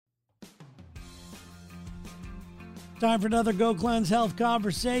Time for another Go Cleanse Health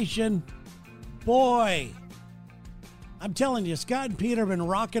conversation. Boy, I'm telling you, Scott and Peter have been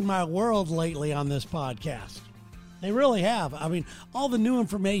rocking my world lately on this podcast. They really have. I mean, all the new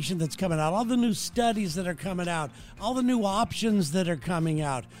information that's coming out, all the new studies that are coming out, all the new options that are coming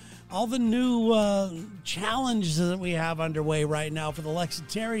out, all the new challenges that we have underway right now for the Lex and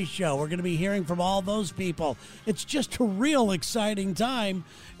Terry show. We're going to be hearing from all those people. It's just a real exciting time,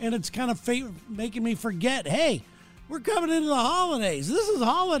 and it's kind of making me forget, hey, we're coming into the holidays. This is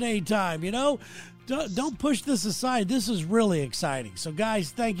holiday time, you know. Don't push this aside. This is really exciting. So,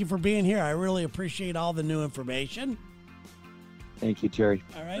 guys, thank you for being here. I really appreciate all the new information. Thank you, Terry.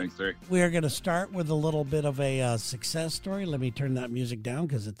 All right. Thanks, Terry. We are going to start with a little bit of a success story. Let me turn that music down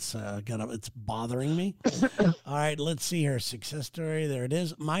because it's bothering me. All right, let's see here. Success story. There it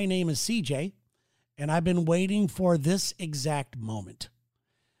is. My name is CJ, and I've been waiting for this exact moment.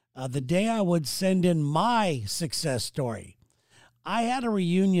 The day I would send in my success story. I had a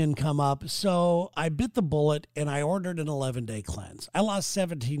reunion come up, so I bit the bullet and I ordered an 11-day cleanse. I lost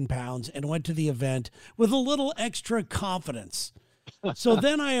 17 pounds and went to the event with a little extra confidence. So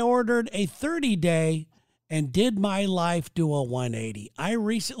then I ordered a 30-day and did my life do a 180. I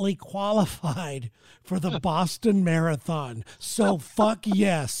recently qualified for the Boston Marathon. So fuck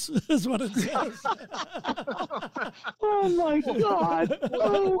yes, is what it says. Oh my God!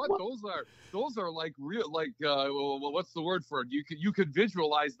 Those are like real, like what's the word for it? You could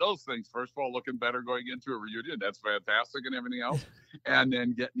visualize those things. First of all, looking better going into a reunion, that's fantastic, and everything else, and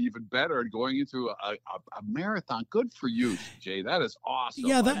then getting even better and going into a marathon. Good for you, Jay. That is awesome.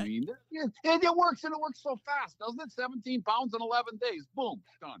 Yeah, I mean, it works, and it works so fast, doesn't it? 17 pounds in 11 days, boom,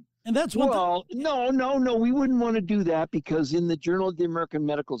 done. And that's what. Well, no. We wouldn't want to do that because in the Journal of the American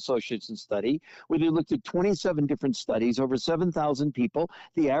Medical Association study, where they looked at 27 different studies, over 7,000 people,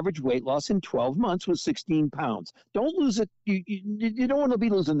 the average weight loss in 12 months was 16 pounds. Don't lose it. You don't want to be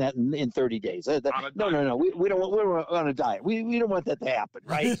losing that in 30 days. No. We don't. We're on a diet. We don't want that to happen,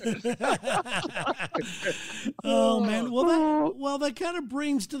 right? Oh man. Well, that kind of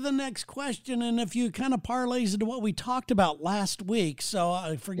brings to the next question, and if you kind of parlays into what we talked about last week,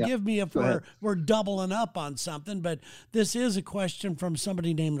 so forgive me if we're doubling up on something, but this is a question from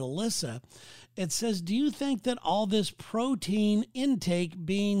somebody named Alyssa. It says, do you think that all this protein intake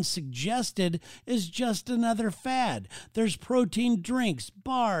being suggested is just another fad? There's protein drinks,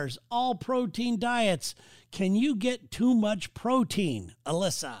 bars, all protein diets. Can you get too much protein?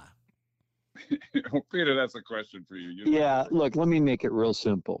 Alyssa. Peter, that's a question for you. Yeah, look, let me make it real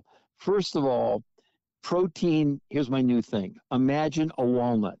simple. First of all, protein, here's my new thing. Imagine a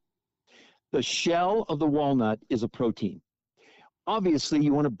walnut. The shell of the walnut is a protein. Obviously,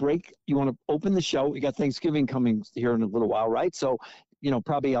 you want to open the shell. We got Thanksgiving coming here in a little while, right? So,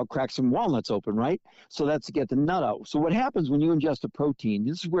 probably I'll crack some walnuts open, right? So that's to get the nut out. So what happens when you ingest a protein,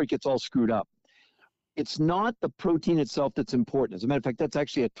 this is where it gets all screwed up. It's not the protein itself that's important. As a matter of fact, that's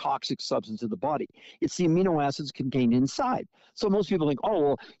actually a toxic substance in the body. It's the amino acids contained inside. So most people think, oh,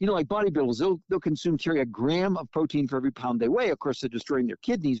 well, like bodybuilders, they'll consume, Terry, a gram of protein for every pound they weigh. Of course, they're destroying their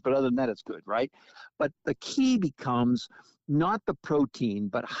kidneys, but other than that, it's good, right? But the key becomes not the protein,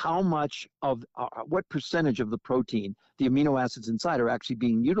 but how much of, what percentage of the protein, the amino acids inside are actually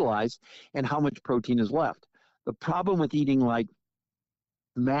being utilized and how much protein is left. The problem with eating like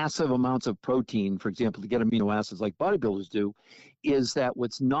massive amounts of protein, for example, to get amino acids like bodybuilders do, is that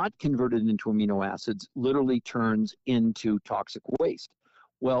what's not converted into amino acids literally turns into toxic waste.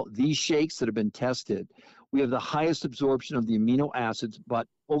 Well, these shakes that have been tested, we have the highest absorption of the amino acids, but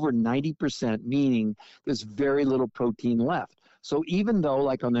over 90%, meaning there's very little protein left. So even though,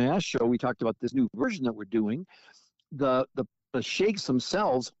 like on the last show, we talked about this new version that we're doing, the shakes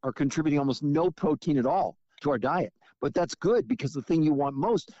themselves are contributing almost no protein at all to our diet. But that's good because the thing you want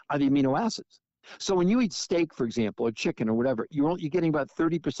most are the amino acids. So when you eat steak, for example, or chicken or whatever, you're getting about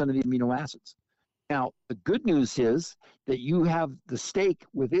 30% of the amino acids. Now, the good news is that you have the steak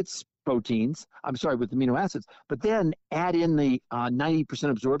with its proteins, with amino acids, but then add in the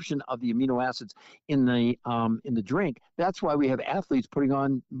 90% absorption of the amino acids in the drink. That's why we have athletes putting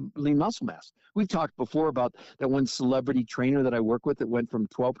on lean muscle mass. We've talked before about that one celebrity trainer that I work with that went from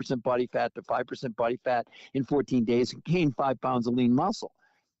 12% body fat to 5% body fat in 14 days and gained 5 pounds of lean muscle.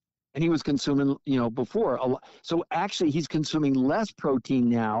 And he was consuming, before. So actually, he's consuming less protein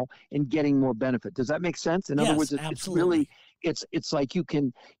now and getting more benefit. Does that make sense? In other words, it's really, it's like you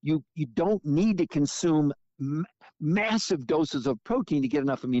don't need to consume massive doses of protein to get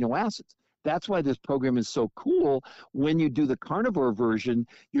enough amino acids. That's why this program is so cool. When you do the carnivore version,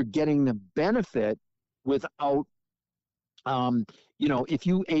 you're getting the benefit without You know, if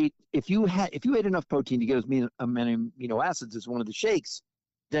you ate enough protein to get as many amino acids as one of the shakes,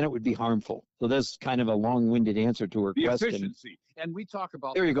 then it would be harmful. So that's kind of a long-winded answer to her The question. efficiency. And we talk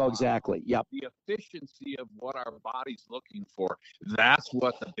about There you go. Exactly. Yep. the efficiency of what our body's looking for. That's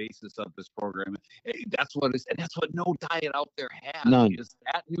what the basis of this program is. That's what is, and that's what no diet out there has. None. Is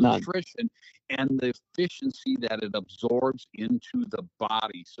that None. nutrition and the efficiency that it absorbs into the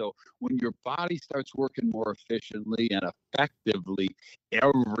body. So when your body starts working more efficiently and effectively,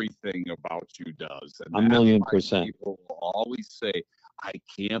 everything about you does. And A million that's why %. people will always say, I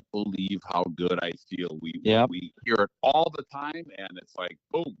can't believe how good I feel. We hear it all the time, and it's like,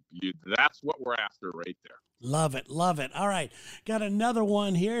 boom, that's what we're after right there. Love it. Love it. All right. Got another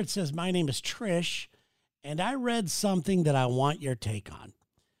one here. It says, my name is Trish, and I read something that I want your take on.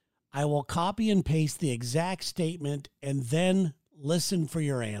 I will copy and paste the exact statement and then listen for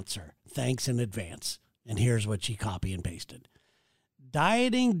your answer. Thanks in advance. And here's what she copy and pasted.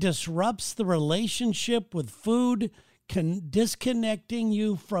 Dieting disrupts the relationship with food, disconnecting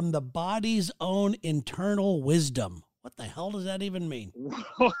you from the body's own internal wisdom. What the hell does that even mean?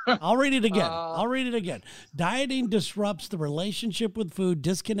 I'll read it again. Dieting disrupts the relationship with food,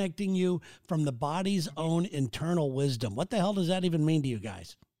 disconnecting you from the body's own internal wisdom. What the hell does that even mean to you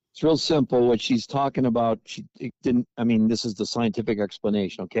guys? It's real simple. What she's talking about, this is the scientific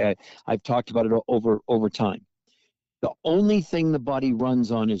explanation, okay? I've talked about it over time. The only thing the body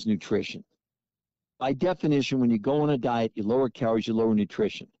runs on is nutrition. By definition, when you go on a diet, you lower calories, you lower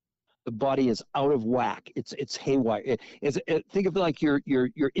nutrition. The body is out of whack. It's haywire. Think of it like your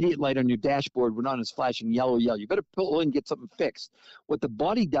idiot light on your dashboard when on is flashing yellow. You better pull in and get something fixed. What the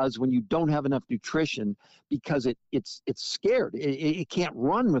body does when you don't have enough nutrition, because it's scared, it can't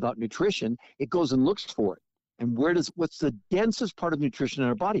run without nutrition. It goes and looks for it. And what's the densest part of nutrition in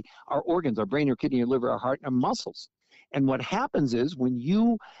our body? Our organs, our brain, our kidney, our liver, our heart, and our muscles. And what happens is when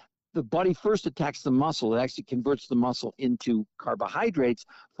the body first attacks the muscle, it actually converts the muscle into carbohydrates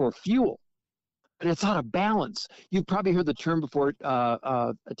for fuel. And it's out of balance. You've probably heard the term before,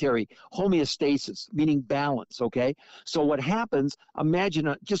 Terry, homeostasis, meaning balance, okay? So what happens,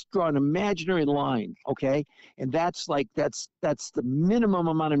 just draw an imaginary line, okay? And that's the minimum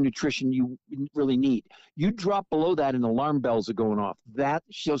amount of nutrition you really need. You drop below that and alarm bells are going off. That's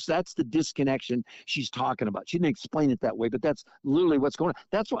the disconnection she's talking about. She didn't explain it that way, but that's literally what's going on.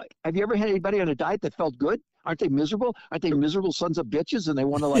 That's why, have you ever had anybody on a diet that felt good? Aren't they miserable? Aren't they miserable sons of bitches? And they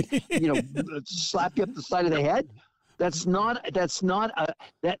want to slap you up the side of the head? That's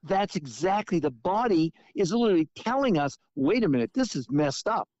exactly, the body is literally telling us, wait a minute, this is messed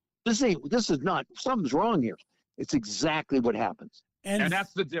up. This is not, something's wrong here. It's exactly what happens. And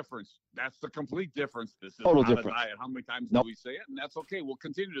that's the difference. That's the complete difference. This is Total not difference. a diet. How many times do we say it? And that's okay. We'll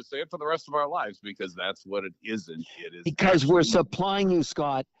continue to say it for the rest of our lives because that's what it isn't. It is because we're supplying you,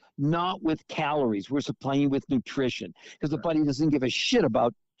 Scott, not with calories. We're supplying you with nutrition because the body doesn't give a shit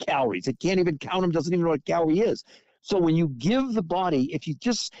about calories. It can't even count them, doesn't even know what a calorie is. So when you give the body,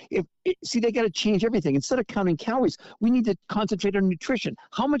 they got to change everything. Instead of counting calories, we need to concentrate on nutrition.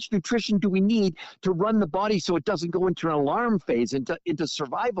 How much nutrition do we need to run the body so it doesn't go into an alarm phase, into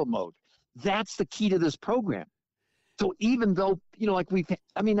survival mode? That's the key to this program. So even though,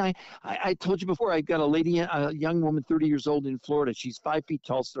 I told you before, I got a young woman, 30 years old in Florida. She's 5 feet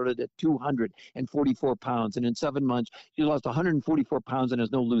tall, started at 244 pounds. And in 7 months, she lost 144 pounds and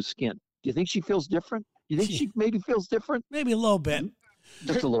has no loose skin. Do you think she feels different? Do you think she maybe feels different? Maybe a little bit.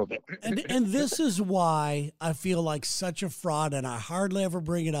 Just a little bit. And this is why I feel like such a fraud, and I hardly ever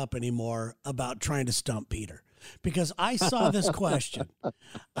bring it up anymore about trying to stump Peter. Because I saw this question.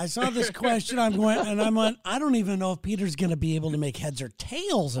 I went, I don't even know if Peter's going to be able to make heads or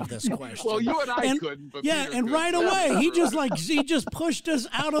tails of this question. Well, you and I couldn't. But yeah, Peter and could. right away, he just pushed us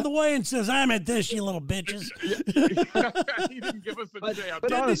out of the way and says, I'm at this, you little bitches. He didn't give us a chance.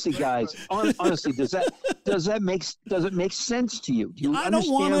 But honestly, guys, does it make sense to you? Do you I don't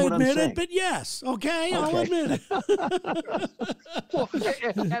want to understand what I'm admit saying? it, but yes. Okay, I'll admit it. Well,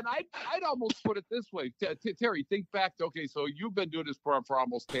 and I'd almost put it this way. Terry, think back to, okay, so you've been doing this for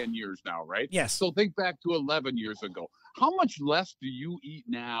almost 10 years now, right? Yes. So think back to 11 years ago. How much less do you eat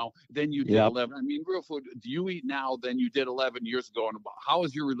now than you did 11? I mean, real food, do you eat now than you did 11 years ago? And how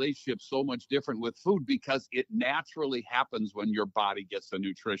is your relationship so much different with food? Because it naturally happens when your body gets the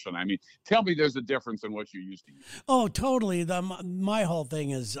nutrition. I mean, tell me there's a difference in what you used to eat. Oh, totally. My whole thing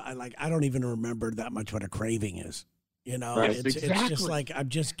is I don't even remember that much what a craving is. Right. It's just like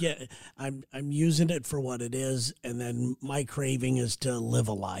I'm using it for what it is, and then my craving is to live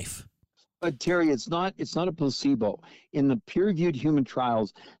a life. But Terry, it's not a placebo. In the peer-reviewed human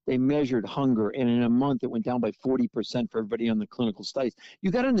trials, they measured hunger, and in a month it went down by 40% for everybody on the clinical studies. You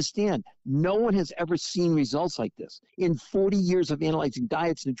got to understand, no one has ever seen results like this. In 40 years of analyzing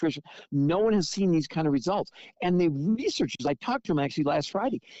diets, nutrition, no one has seen these kind of results. And the researchers, I talked to him actually last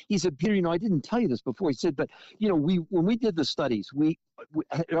Friday. He said, Peter, I didn't tell you this before. He said, but when we did the studies, it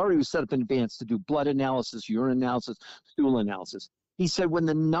already was set up in advance to do blood analysis, urine analysis, stool analysis. He said, when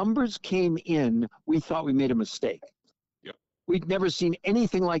the numbers came in, we thought we made a mistake. Yep. We'd never seen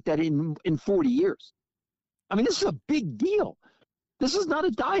anything like that in 40 years. I mean, this is a big deal. This is not a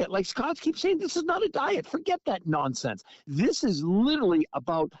diet. Like Scott keeps saying, this is not a diet. Forget that nonsense. This is literally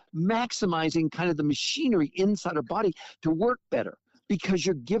about maximizing kind of the machinery inside our body to work better, because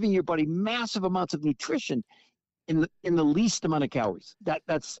you're giving your body massive amounts of nutrition in the least amount of calories.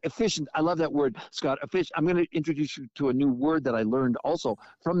 That's efficient. I love that word, Scott. Efficient. I'm going to introduce you to a new word that I learned also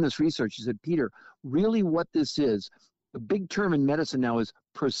from this research. He said, Peter, really what this is, the big term in medicine now is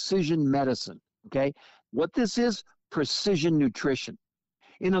precision medicine. Okay, what this is, precision nutrition.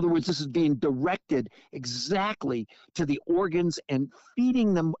 In other words, this is being directed exactly to the organs and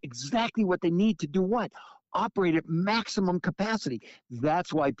feeding them exactly what they need to do what? Operate at maximum capacity.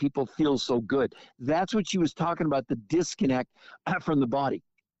 That's why people feel so good. That's what she was talking about, the disconnect from the body.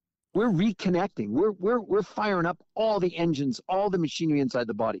 We're reconnecting. We're firing up all the engines, all the machinery inside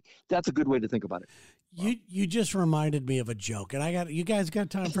the body. That's a good way to think about it. You just reminded me of a joke, and you guys got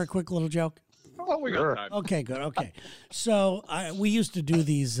time for a quick little joke? Oh, we got time. Okay, good. Okay. So we used to do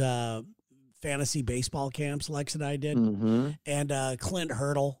these fantasy baseball camps, Lex and I did. Mm-hmm. And Clint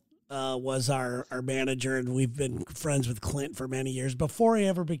Hurdle was our manager, and we've been friends with Clint for many years before he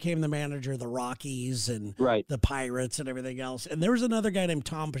ever became the manager of the Rockies and the Pirates and everything else. And there was another guy named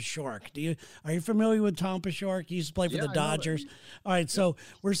Tom Pashork. Are you familiar with Tom Pashork? He used to play for the Dodgers. All right, so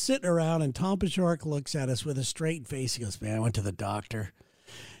we're sitting around, and Tom Pashork looks at us with a straight face. He goes, "Man, I went to the doctor,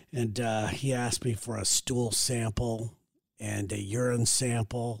 and he asked me for a stool sample and a urine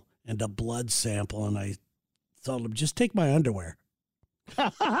sample and a blood sample, and I told him, just take my underwear."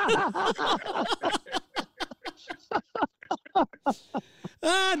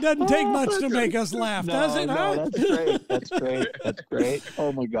 It doesn't take much to make us laugh, does it? No, that's great. That's great.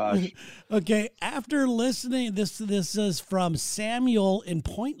 Oh my gosh. Okay, after listening, this is from Samuel in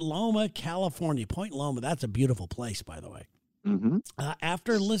Point Loma, California. Point Loma, that's a beautiful place, by the way. Mm-hmm.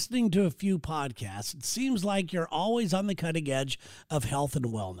 After listening to a few podcasts, it seems like you're always on the cutting edge of health and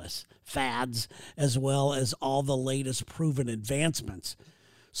wellness, fads, as well as all the latest proven advancements.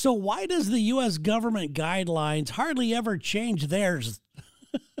 So why does the U.S. government guidelines hardly ever change theirs?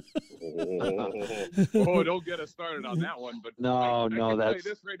 Oh, don't get us started on that one. But I can tell you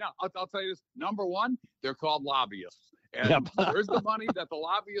this right now. I'll tell you this. Number one, they're called lobbyists. And where's the money that the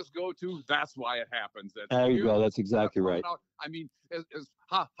lobbyists go to? That's why it happens. There you go. That's exactly right. I mean,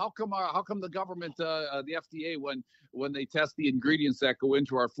 how come the government, the FDA, when they test the ingredients that go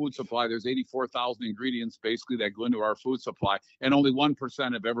into our food supply, there's 84,000 ingredients basically that go into our food supply, and only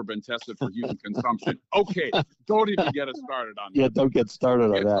 1% have ever been tested for human consumption. Okay, don't even get us started on that. Yeah, don't get started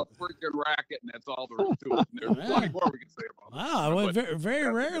on that. It's a freaking racket, and that's all there is to it. And there's plenty more we can say about it. Wow,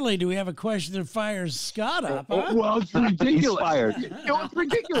 very rarely do we have a question that fires Scott up. Huh? Well, it's ridiculous. He's fired. It's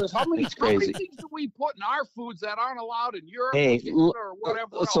ridiculous. How many things do we put in our foods that aren't allowed in Europe or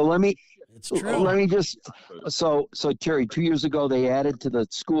whatever else? So let me just so Terry, 2 years ago they added to the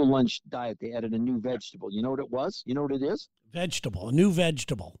school lunch diet, they added a new vegetable. You know what it was? You know what it is? A new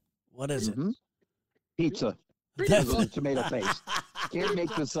vegetable. What is it? Pizza. Tomato face. Can't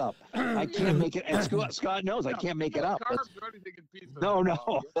make this up. I can't make it. And Scott knows I can't make it up.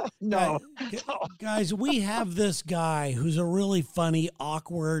 No. Guys, we have this guy who's a really funny,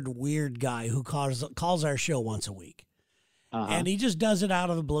 awkward, weird guy who calls our show once a week. And he just does it out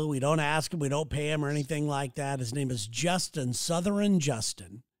of the blue. We don't ask him. We don't pay him or anything like that. His name is Justin, Southern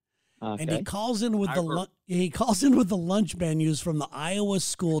Justin. Okay. And he calls in with the lunch menus from the Iowa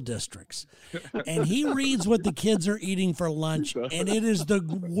school districts, and he reads what the kids are eating for lunch, and it is the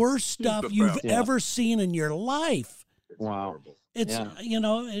worst stuff you've ever seen in your life. Wow. It's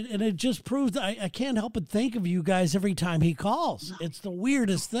and it just proves I can't help but think of you guys every time he calls. It's the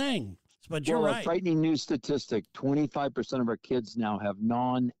weirdest thing. But you're right. A frightening new statistic, 25% of our kids now have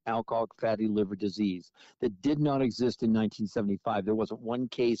non-alcoholic fatty liver disease that did not exist in 1975. There wasn't one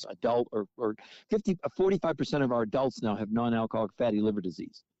case, adult or 45% of our adults now have non-alcoholic fatty liver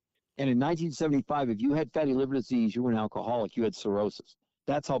disease. And in 1975, if you had fatty liver disease, you were an alcoholic, you had cirrhosis.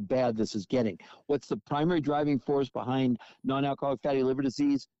 That's how bad this is getting. What's the primary driving force behind non-alcoholic fatty liver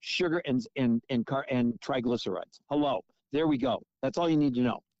disease? Sugar and triglycerides. Hello. There we go. That's all you need to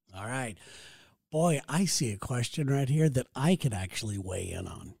know. All right. Boy, I see a question right here that I could actually weigh in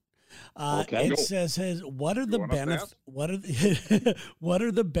on. Okay. It says, what are the want us to benefits? ask? What are the what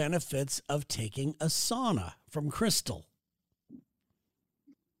are the benefits of taking a sauna? From Crystal.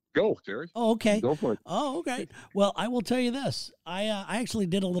 Go, Terry. Oh, okay. Go for it. Oh, okay. Well, I will tell you this. I actually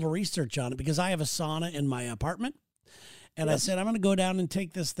did a little research on it because I have a sauna in my apartment. And I said, I'm going to go down and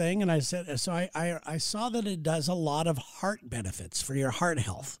take this thing. And I said, so I saw that it does a lot of heart benefits for your heart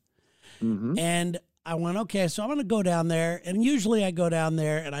health. Mm-hmm. And I went, okay, so I'm going to go down there. And usually I go down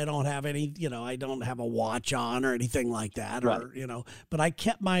there and I don't have any, I don't have a watch on or anything like that. Right. Or, but I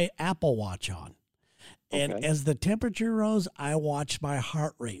kept my Apple Watch on. And Okay. as the temperature rose, I watched my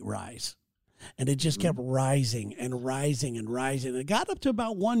heart rate rise. And it just kept rising and rising and rising. It got up to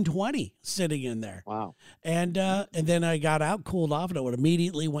about 120 sitting in there. Wow. And then I got out, cooled off, and it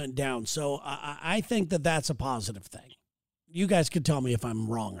immediately went down. So I think that that's a positive thing. You guys could tell me if I'm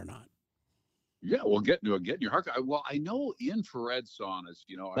wrong or not. Yeah, well, get your heart. Well, I know infrared saunas.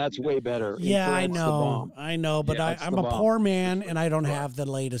 That's way better. Yeah, I Infrared's the know. bomb. I know, but Yeah, I'm that's a the bomb. poor man, and I don't have the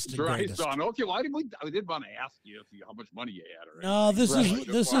latest and dry greatest. sauna. Okay, well, I did want to ask you how much money you had. Or No, this anything. is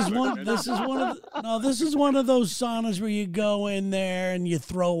this is one this is one of those saunas where you go in there and you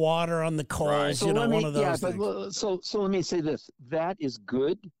throw water on the coals. Right. So One of those things. so let me say this: that is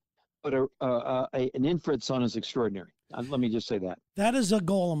good, but an infrared sauna is extraordinary. Let me just say that. That is a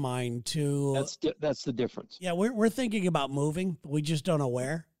goal of mine to. That's the difference. Yeah, we're thinking about moving, but we just don't know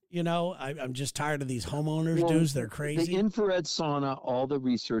where. I'm just tired of these homeowners Well, dudes. They're The crazy. infrared sauna, all the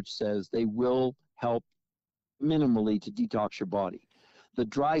research says they will help minimally to detox your body. The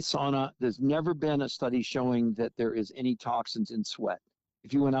dry sauna, there's never been a study showing that there is any toxins in sweat.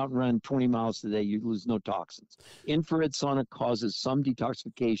 If you went out and ran 20 miles today, you'd lose no toxins. Infrared sauna causes some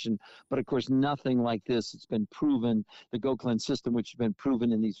detoxification, but of course, nothing like this. It's been proven, the GoCleanse system, which has been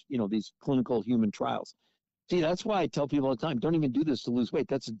proven in these clinical human trials. See, that's why I tell people all the time, don't even do this to lose weight.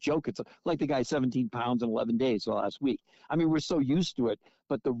 That's a joke. It's like the guy 17 pounds in 11 days last week. I mean, we're so used to it,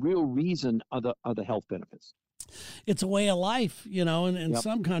 but the real reason are the health benefits. It's a way of life, in Yep,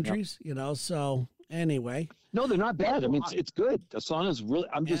 some countries, so anyway. No, they're not bad. I mean, it's good. A sauna is really,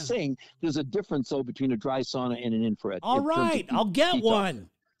 I'm just saying there's a difference, though, between a dry sauna and an infrared. All in terms of right, I'll get detox. one.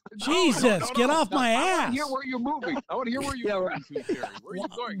 Jesus, get off my I want ass. to hear where you're moving. I want to hear where you're Yeah, moving to, Terry. Where are you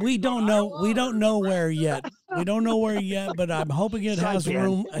going? We don't know. Iowa We or don't know where Nebraska? yet. We don't know where yet, but I'm hoping it has Saipan.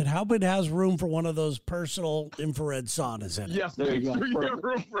 room. And hope it has room for one of those personal infrared saunas in it. Yes, There you make go. sure you have Perfect.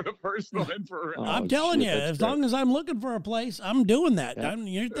 room for the personal infrared. Oh, I'm telling you, shit, that's as great. long as I'm looking for a place, I'm doing that. Yeah.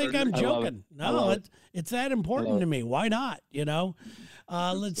 You think I'm I love it. joking? I No, love it's that important to me. Why not?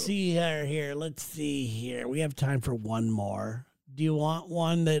 Let's see here. Let's see here. We have time for one more. Do you want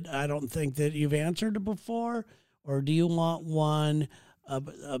one that I don't think that you've answered before, or do you want one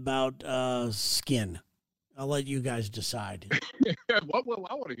about skin? I'll let you guys decide. Well,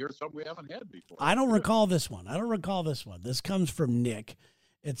 I want to hear something we haven't had before. I don't recall this one. This comes from Nick.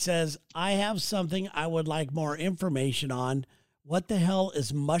 It says, I have something I would like more information on. What the hell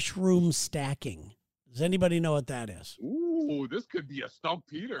is mushroom stacking? Does anybody know what that is? Ooh, this could be a stump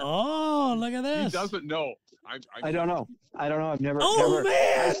Peter. Oh, look at He this. doesn't know. I don't know. I've never. Oh, never,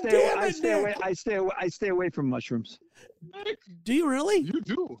 man, I stay away from mushrooms. Nick, Do you really? you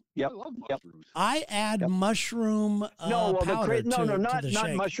do. Yep, I love yep. mushrooms. I add mushroom powder not to the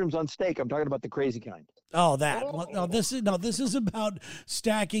shake. mushrooms on steak. I'm talking about the crazy kind. Oh, that. Well, no, this is about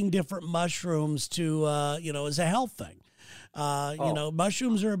stacking different mushrooms to as a health thing.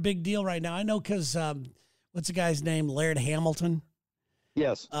 Mushrooms are a big deal right now. I know because what's the guy's name? Laird Hamilton.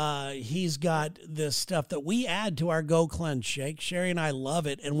 Yes. He's got this stuff that we add to our GoCleanse shake. Sherry and I love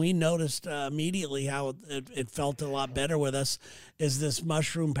it, and we noticed immediately how it felt a lot better with us. Is this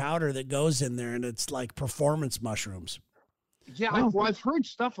mushroom powder that goes in there, and it's like performance mushrooms. Yeah, I've heard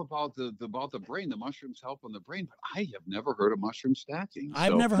stuff about the brain. The mushrooms help on the brain, but I have never heard of mushroom stacking.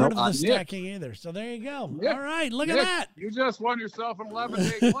 I've So, never heard of the Nick, stacking either. So there you go. Nick, All right, look Nick, at that. You just won yourself an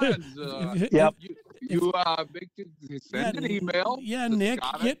 11-day cleanse. Yep. Send an email. Yeah, to Nick,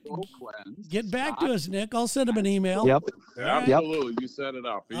 Scott get- at GoCleanse. Get back to Scott- us, Nick. I'll send him an email. Yep. Absolutely, you set it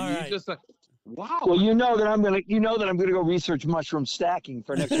up. All You right. just wow. Well, you know that I'm gonna go research mushroom stacking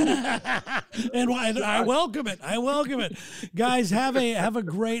for next week. And I welcome it. Guys, have a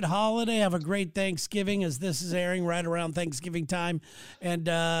great holiday. Have a great Thanksgiving, as this is airing right around Thanksgiving time. And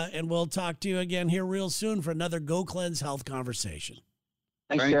we'll talk to you again here real soon for another GoCleanse Health Conversation.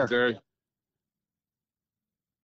 Thanks, Thank you, Derek. Terry.